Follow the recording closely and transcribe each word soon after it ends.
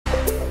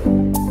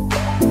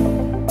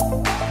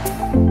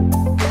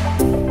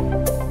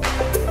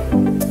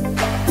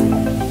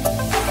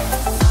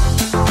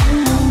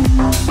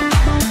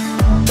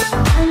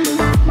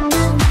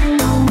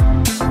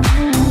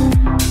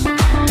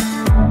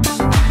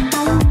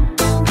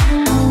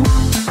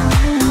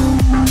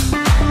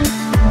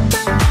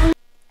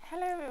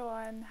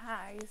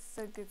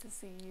good to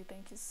see you.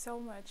 Thank you so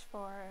much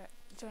for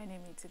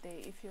joining me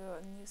today. If you're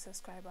a new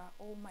subscriber,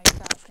 oh my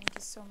god, thank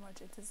you so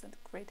much. It is a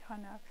great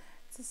honor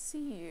to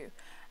see you,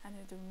 and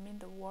it will mean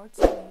the world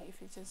to me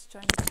if you just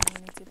join the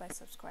community by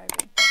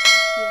subscribing.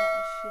 Here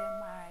I share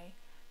my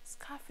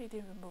scar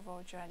fading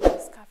removal journey,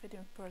 scar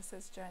fading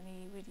process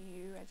journey with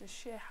you. I just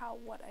share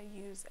what I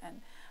use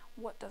and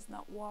what does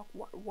not work,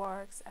 what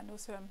works, and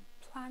also I'm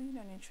planning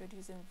on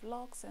introducing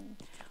vlogs and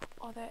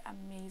other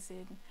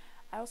amazing.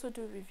 I also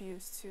do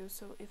reviews too,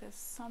 so if it's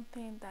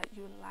something that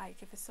you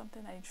like, if it's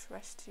something that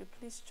interests you,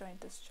 please join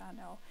this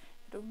channel.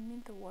 It will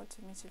mean the world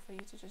to me for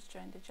you to just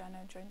join the channel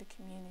and join the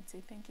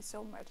community. Thank you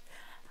so much.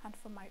 And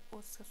for my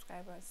old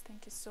subscribers,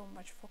 thank you so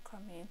much for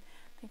coming.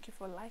 Thank you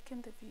for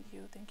liking the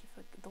video. Thank you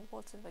for the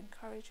words of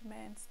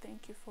encouragement.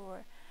 Thank you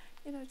for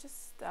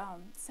just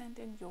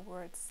sending your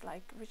words,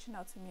 like reaching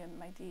out to me on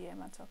my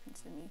DM and talking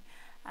to me.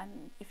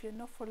 And if you're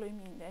not following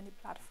me in any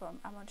platform,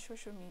 I'm on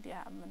social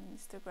media. I'm on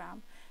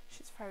Instagram.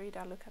 She's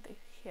Farida. Look at it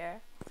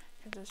here.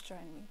 You can just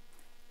join me.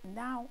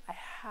 Now I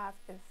have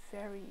a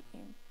very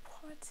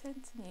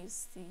important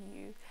news to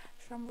you.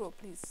 Drum roll,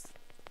 please.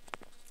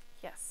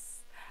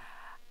 Yes,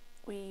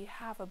 we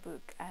have a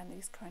book and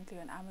it's currently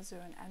on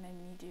Amazon, and I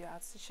need you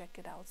out to check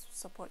it out.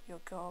 Support your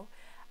girl.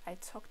 I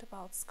talked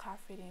about scar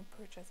fading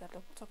process. I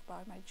talked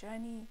about my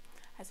journey.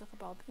 I talk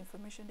about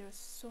information. There is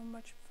so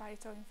much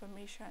vital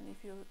information.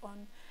 If you're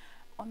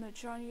on the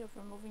journey of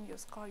removing your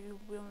scar, you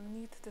will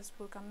need this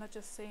book. I'm not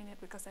just saying it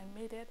because I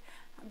made it.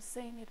 I'm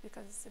saying it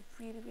because it's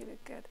really, really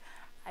good.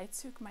 I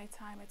took my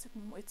time. It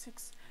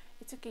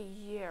took a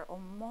year or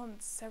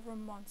months, several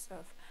months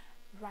of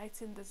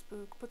writing this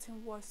book,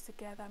 putting words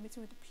together,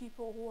 meeting with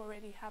people who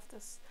already have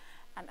this,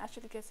 and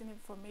actually getting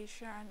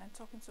information and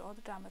talking to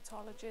other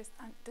dermatologists.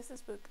 And this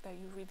is a book that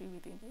you really,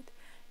 really need.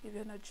 If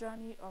you're on a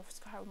journey of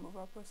scar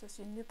removal process,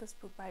 you need this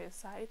book by your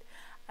side.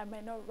 I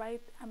might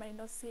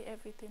not say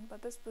everything,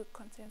 but this book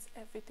contains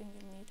everything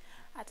you need.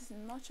 And it's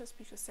not just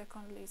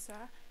Picosecond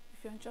laser.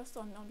 If you're just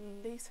on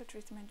a laser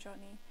treatment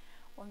journey,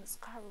 on the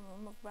scar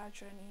removal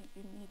journey,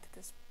 you need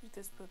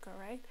this book,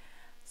 alright?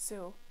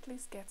 So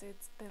please get it.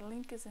 The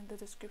link is in the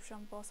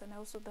description box, and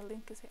also the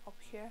link is up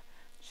here.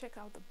 Check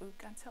out the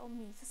book and tell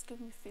me, just give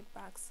me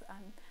feedbacks.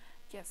 And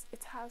yes,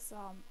 it has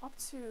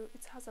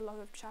it has a lot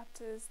of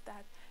chapters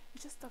that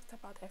it just talked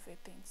about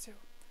everything, so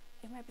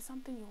it might be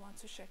something you want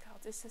to check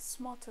out. It's a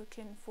small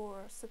token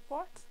for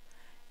support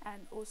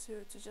and also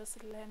to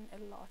just learn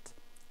a lot.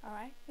 All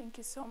right, thank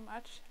you so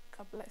much.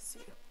 God bless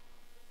you.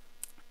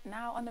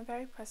 Now, on a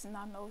very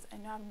personal note, I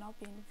know I've not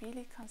been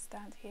really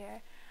constant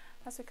here.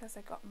 That's because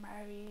I got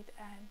married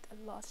and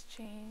a lot's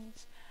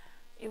changed.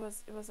 It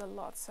was a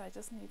lot, so I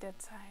just needed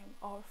time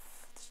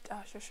off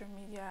social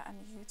media and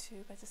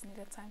YouTube. I just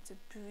needed time to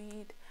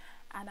breathe,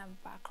 and I'm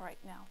back right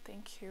now.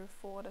 Thank you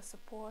for the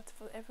support,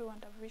 for everyone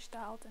that reached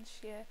out and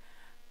shared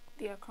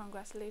their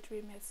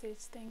congratulatory message.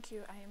 Thank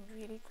you. I am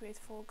really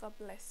grateful. God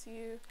bless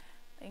you.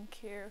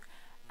 Thank you.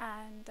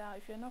 And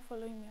if you're not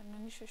following me on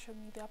any social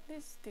media,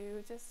 please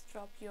do just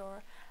drop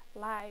your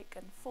like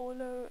and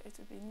follow. It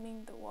will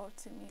mean the world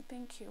to me.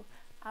 Thank you.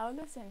 I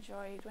always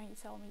enjoy it when you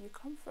tell me you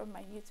come from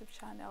my YouTube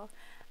channel,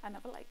 and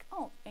I'm like,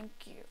 oh, thank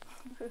you.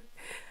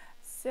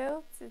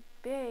 So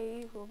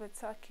today we'll be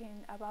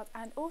talking about,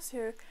 and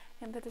also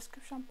in the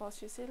description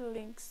box you see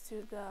links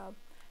to the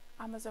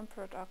Amazon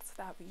products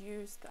that we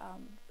used.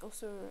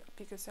 Also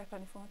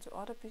Picosecond, if you want to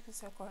order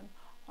Picosecond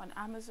on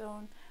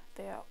Amazon,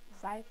 they're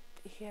right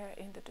here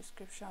in the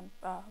description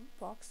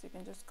box. You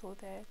can just go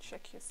there,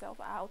 check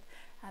yourself out,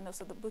 and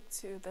also the book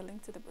too. The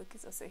link to the book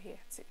is also here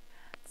too.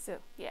 So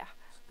yeah,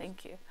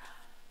 thank you.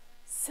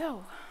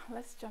 So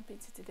let's jump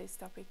into today's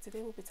topic.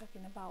 Today we'll be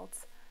talking about,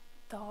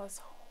 does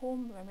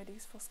home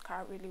remedies for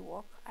scar really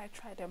work? I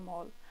tried them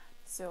all,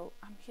 so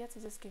I'm here to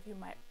just give you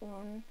my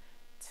own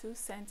 2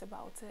 cents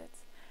about it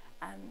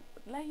and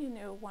let you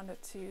know 1 or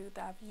 2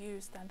 that I've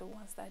used and the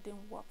ones that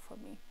didn't work for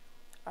me.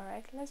 All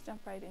right, let's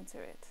jump right into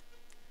it.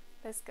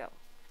 Let's go.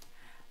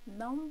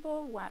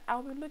 Number 1,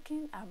 I'll be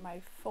looking at my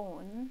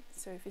phone,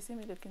 so if you see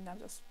me looking, I'm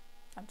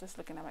just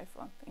looking at my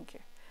phone. Thank you.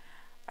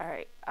 All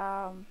right,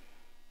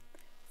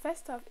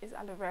 first off is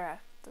aloe vera.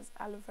 Does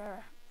aloe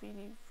vera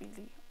really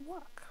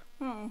work?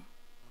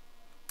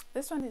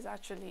 This one is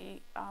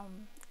actually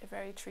a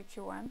very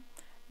tricky one.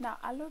 Now,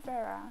 aloe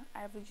vera,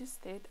 I've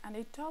used it and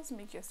it does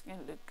make your skin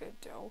look good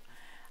though.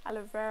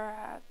 Aloe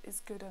vera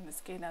is good on the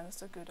skin and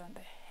also good on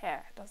the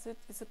hair.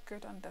 Is it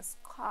good on the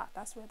scar?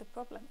 That's where the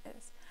problem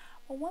is.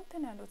 But one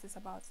thing I noticed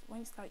about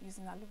when you start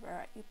using aloe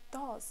vera, it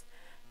does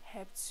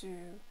help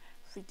to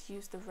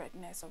reduce the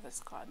redness of a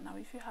scar. Now,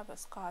 if you have a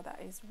scar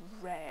that is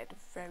red,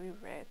 very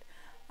red,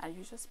 and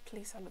you just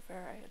place aloe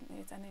vera in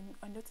it, and then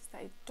I noticed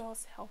that it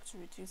does help to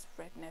reduce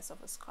redness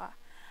of a scar,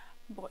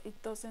 but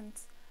it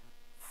doesn't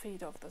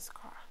fade off the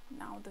scar.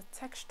 Now, the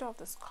texture of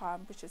the scar,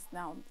 which is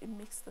now, it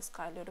makes the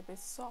scar a little bit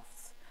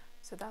soft,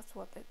 so that's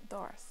what it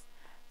does.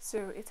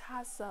 So it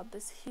has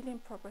this healing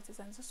properties,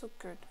 and it's also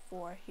good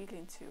for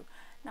healing too.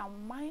 Now,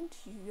 mind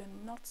you, you're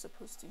not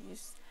supposed to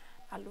use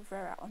aloe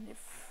vera on a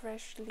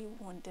freshly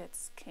wounded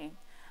skin.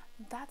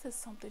 that is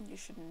something you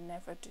should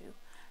never do.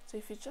 So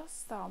if you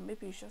just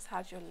maybe you just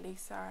had your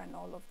laser and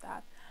all of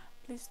that,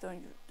 please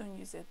don't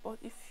use it. But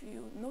if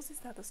you notice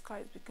that the scar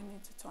is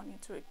beginning to turn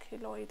into a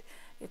keloid,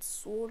 it's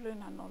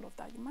swollen and all of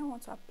that, you might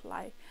want to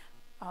apply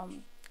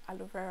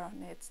aloe vera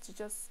on it to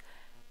just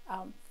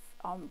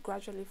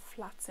gradually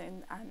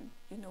flatten and,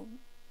 you know,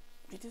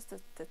 reduce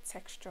the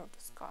texture of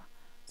the scar.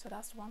 So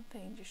that's one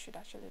thing you should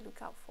actually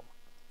look out for.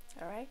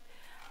 All right,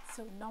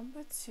 so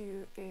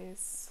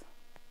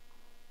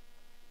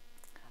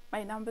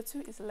my number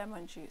two is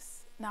lemon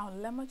juice. Now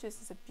lemon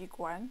juice is a big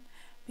one.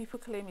 People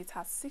claim it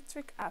has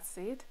citric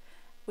acid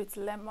with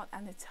lemon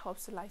and it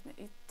helps to lighten.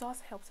 It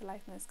does help to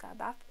lighten the scar,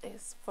 that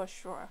is for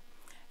sure.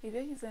 If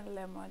you're using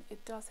lemon,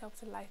 it does help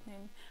to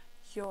lighten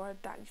your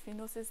dark. If you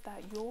notice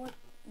that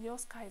your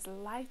scar is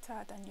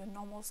lighter than your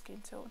normal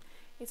skin tone,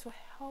 it will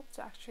help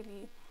to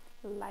actually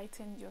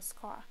lighten your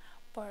scar.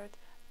 But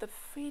the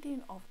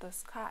fading of the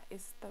scar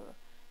is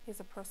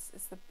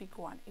the big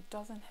one. It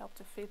doesn't help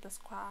to fade the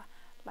scar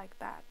like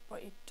that,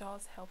 but it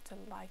does help to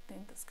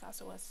lighten the scar.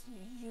 So as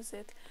you use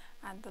it,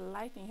 and the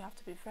lighting, you have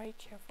to be very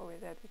careful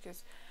with it,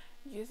 because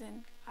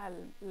using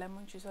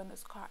lemon juice on the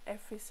scar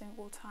every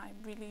single time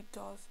really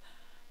does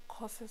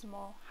causes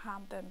more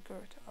harm than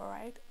good. All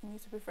right, you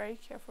need to be very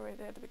careful with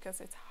it because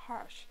it's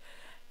harsh.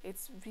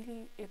 It's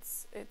really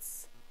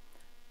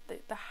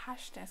the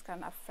harshness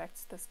can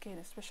affect the skin,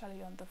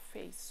 especially on the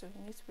face. So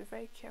you need to be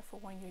very careful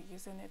when you're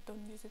using it.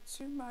 Don't use it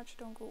too much.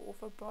 Don't go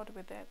overboard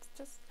with it.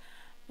 Just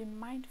be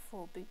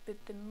mindful. Be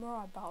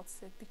more about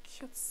it. Be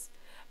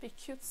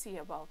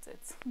cutesy about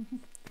it.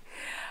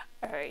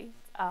 All right.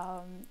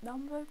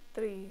 Number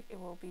three, it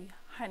will be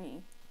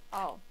honey.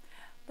 Oh,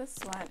 this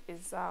one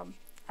is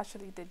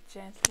actually the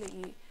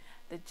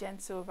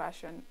gentle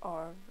version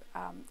of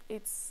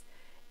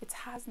it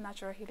has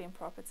natural healing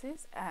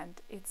properties,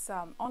 and it's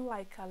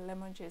unlike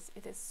lemon juice,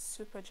 it is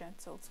super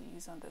gentle to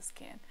use on the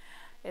skin.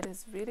 It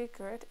is really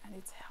good, and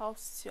it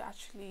helps to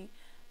actually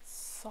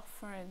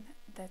soften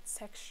the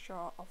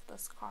texture of the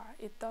scar.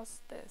 It does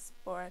this,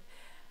 but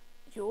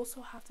you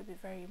also have to be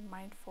very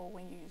mindful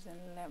when you're using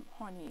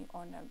honey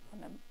on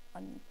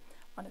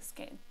the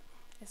skin,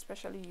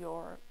 especially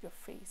your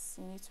face.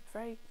 You need to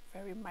be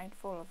very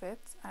mindful of it.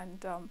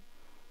 And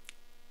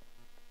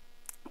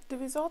the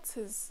results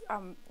is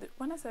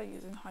when I started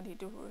using honey,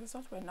 the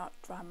results were not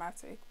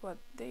dramatic, but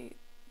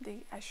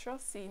I sure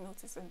see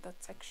notice in the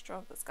texture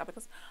of the scar,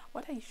 because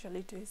what I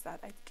usually do is that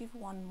I give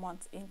 1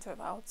 month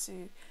interval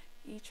to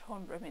each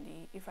home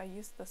remedy. If I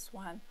use this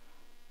one,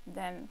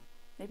 then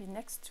maybe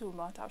next 2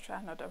 months I'll try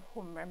another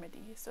home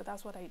remedy. So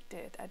that's what I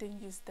did. I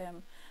didn't use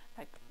them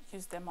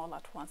all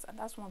at once, and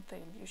that's one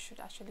thing you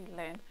should actually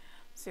learn.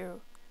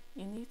 So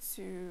you need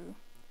to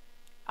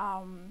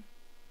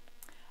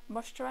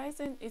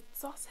moisturizing, it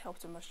does help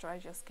to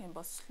moisturize your skin,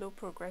 but slow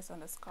progress on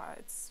the scar.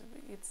 It's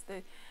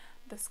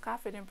the scar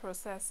fading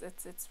process,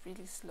 it's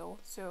really slow.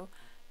 So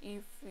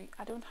if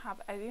I didn't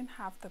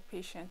have the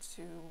patience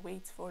to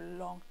wait for a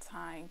long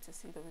time to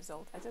see the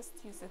result. I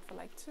just used it for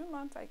like 2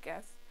 months, I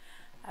guess,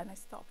 and I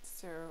stopped.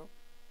 So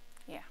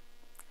yeah.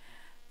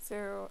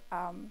 So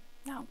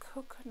now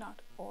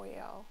coconut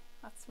oil,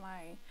 that's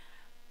my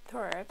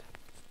third.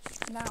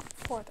 Now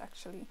fourth,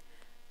 actually.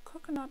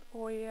 Coconut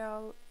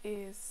oil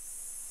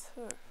is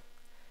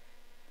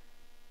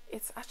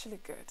it's actually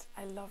good.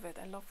 I love it.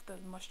 I love the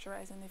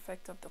moisturizing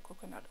effect of the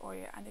coconut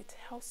oil, and it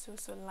helps to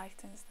also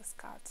lightens the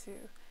scar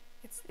too.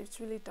 It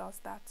really does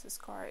that to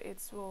scar.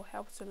 It will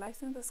help to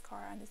lighten the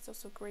scar, and it's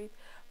also great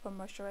for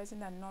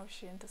moisturizing and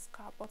nourishing the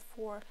scar. But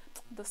for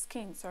the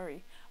skin,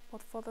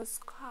 but for the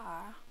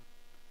scar,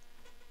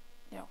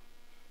 no,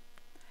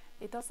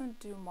 it doesn't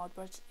do much.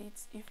 But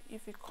it's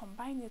if you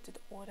combine it with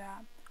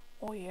other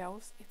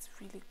oils, it's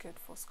really good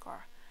for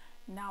scar.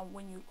 Now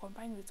when you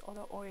combine with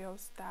other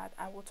oils that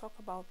I will talk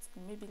about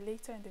maybe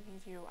later in the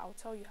video, I'll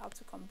tell you how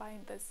to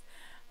combine this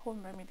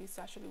home remedies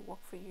to actually work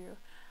for you.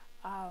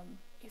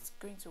 It's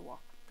going to work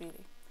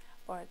really,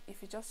 but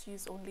if you just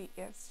use only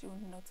it, you'll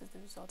notice the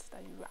results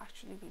that you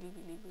actually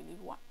really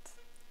want.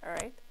 All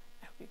right,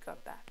 I hope you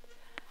got that.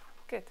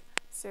 Good.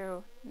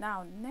 So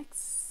now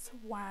next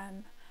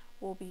one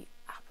will be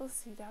apple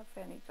cider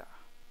vinegar.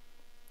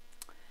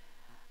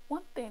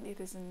 One thing it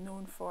is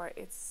known for,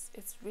 it's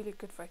really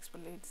good for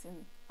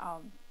exfoliating.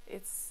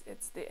 It's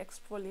the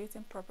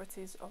exfoliating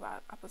properties of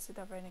apple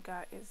cider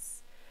vinegar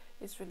is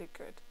really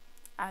good,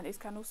 and it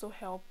can also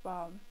help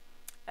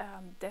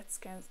dead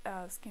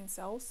skin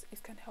cells.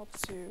 It can help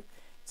to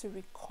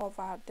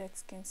recover dead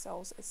skin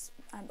cells,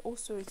 and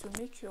also it will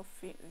make your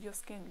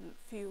skin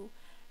feel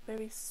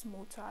very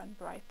smoother and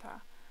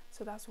brighter.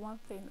 So that's one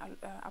thing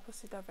apple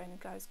cider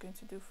vinegar is going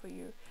to do for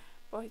you.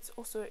 But it's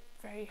also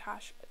very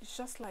harsh. It's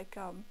just like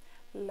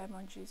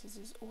lemon juice. It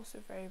is also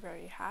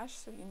very harsh,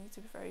 so you need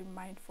to be very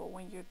mindful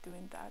when you're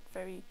doing that.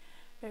 Very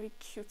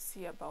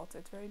cutesy about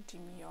it, very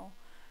demure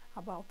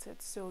about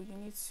it. So you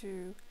need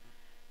to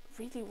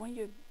really, when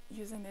you're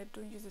using it,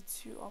 don't use it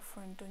too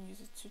often, don't use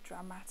it too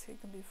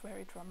dramatic, don't be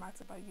very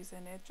dramatic about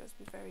using it. Just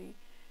be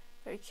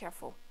very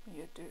careful when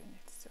you're doing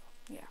it. So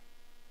yeah.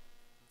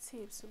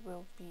 tips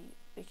will be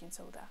baking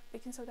soda.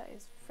 Baking soda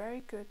is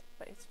very good,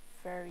 but it's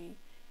very,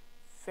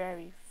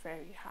 very,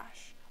 very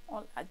harsh.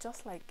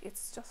 Just like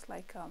it's just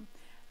like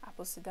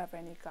apple cider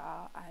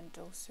vinegar and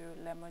also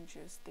lemon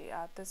juice.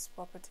 These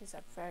properties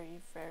are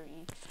very,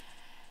 very,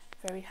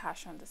 very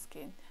harsh on the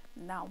skin.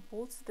 Now,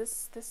 both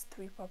these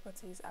three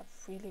properties are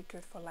really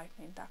good for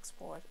lightening dark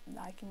spot.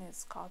 Lightening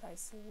is color that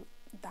is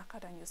darker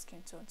than your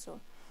skin tone. So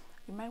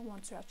you might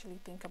want to actually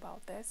think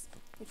about this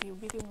if you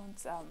really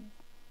want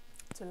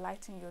to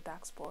lighten your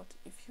dark spot.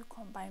 If you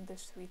combine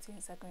these three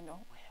things, are going to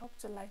help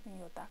to lighten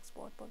your dark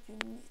spot, but you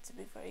need to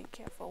be very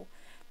careful.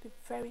 Be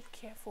very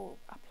careful.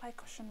 Apply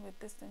caution with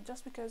this thing.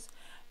 Just because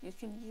you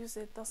can use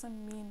it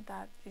doesn't mean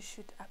that you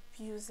should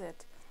abuse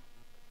it.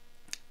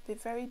 Be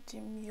very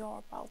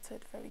demure about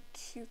it, very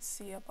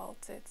cutesy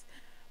about it.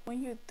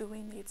 When you're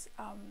doing it,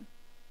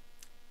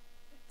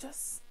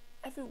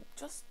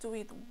 just do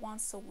it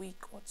once a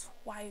week or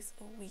twice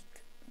a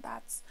week.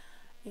 That's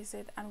is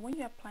it. And when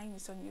you're applying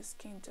it on your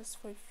skin,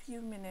 just for a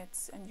few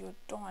minutes and you're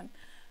done.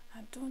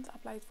 And don't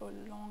apply it for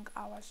long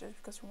hours just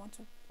because you want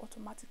to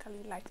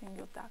automatically lighten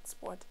your dark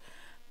spot.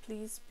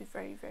 Please be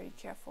very, very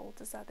careful.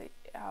 These are the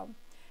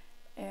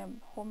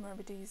home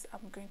remedies.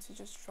 I'm going to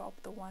just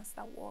drop the ones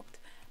that worked.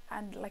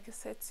 And like I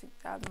said,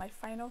 my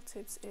final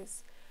tips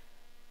is,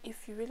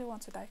 if you really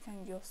want to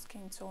lighten your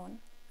skin tone,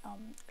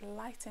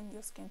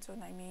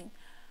 I mean,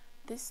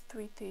 these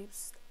three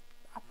tips: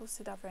 apple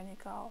cider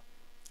vinegar,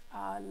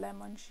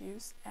 lemon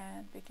juice,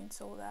 and baking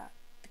soda.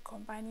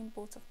 Combining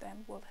both of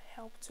them will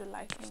help to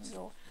lighten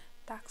your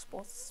dark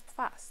spots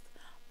fast.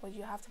 But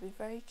you have to be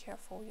very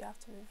careful. You have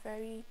to be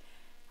very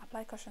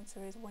apply caution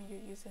to it when you're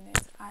using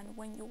it. And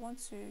when you want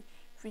to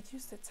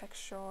reduce the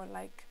texture,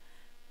 like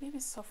maybe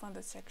soften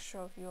the texture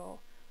of your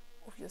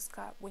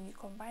scalp, when you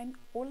combine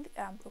all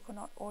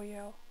coconut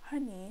oil,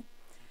 honey,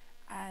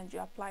 and you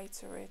apply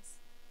to it,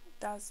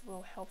 that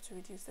will help to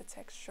reduce the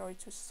texture,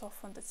 to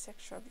soften the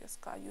texture of your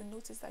scalp. You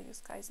notice that your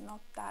scalp is not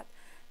that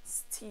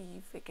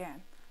stiff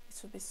again. It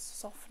will be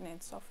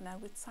softening,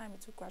 and with time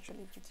it will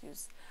gradually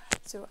reduce.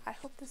 So I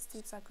hope these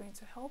tips are going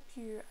to help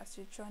you as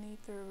you journey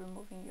through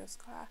removing your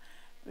scar.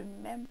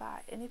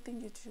 Remember,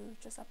 anything you do,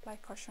 just apply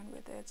caution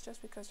with it.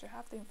 Just because you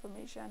have the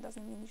information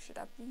doesn't mean you should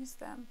abuse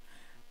them.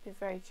 Be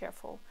very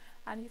careful.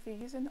 And if you're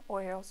using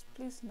oils,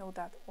 please know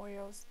that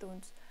oils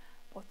don't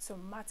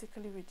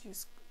automatically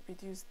reduce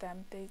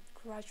them. They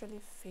gradually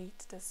fade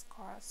the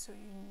scar, so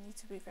you need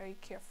to be very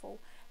careful.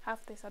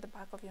 Have this at the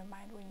back of your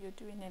mind when you're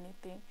doing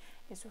anything.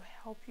 It will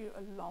help you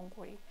a long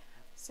way.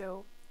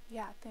 So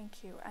yeah,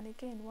 thank you. And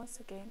again, once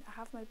again, I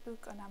have my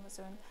book on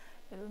Amazon.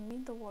 It will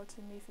mean the world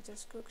to me if you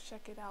just go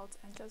check it out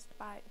and just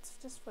buy it,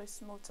 just for a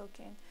small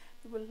token.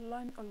 You will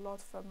learn a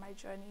lot from my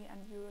journey, and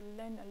you will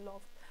learn a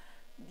lot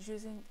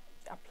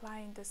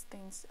applying these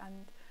things,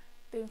 and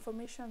the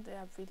information, they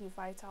are really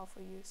vital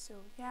for you. So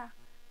yeah,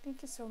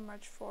 thank you so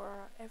much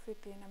for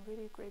everything. I'm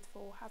really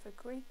grateful. Have a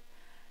great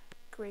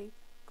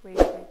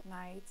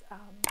night,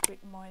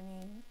 great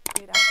morning,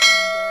 great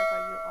afternoon,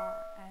 wherever you are,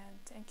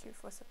 and thank you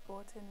for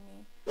supporting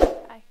me.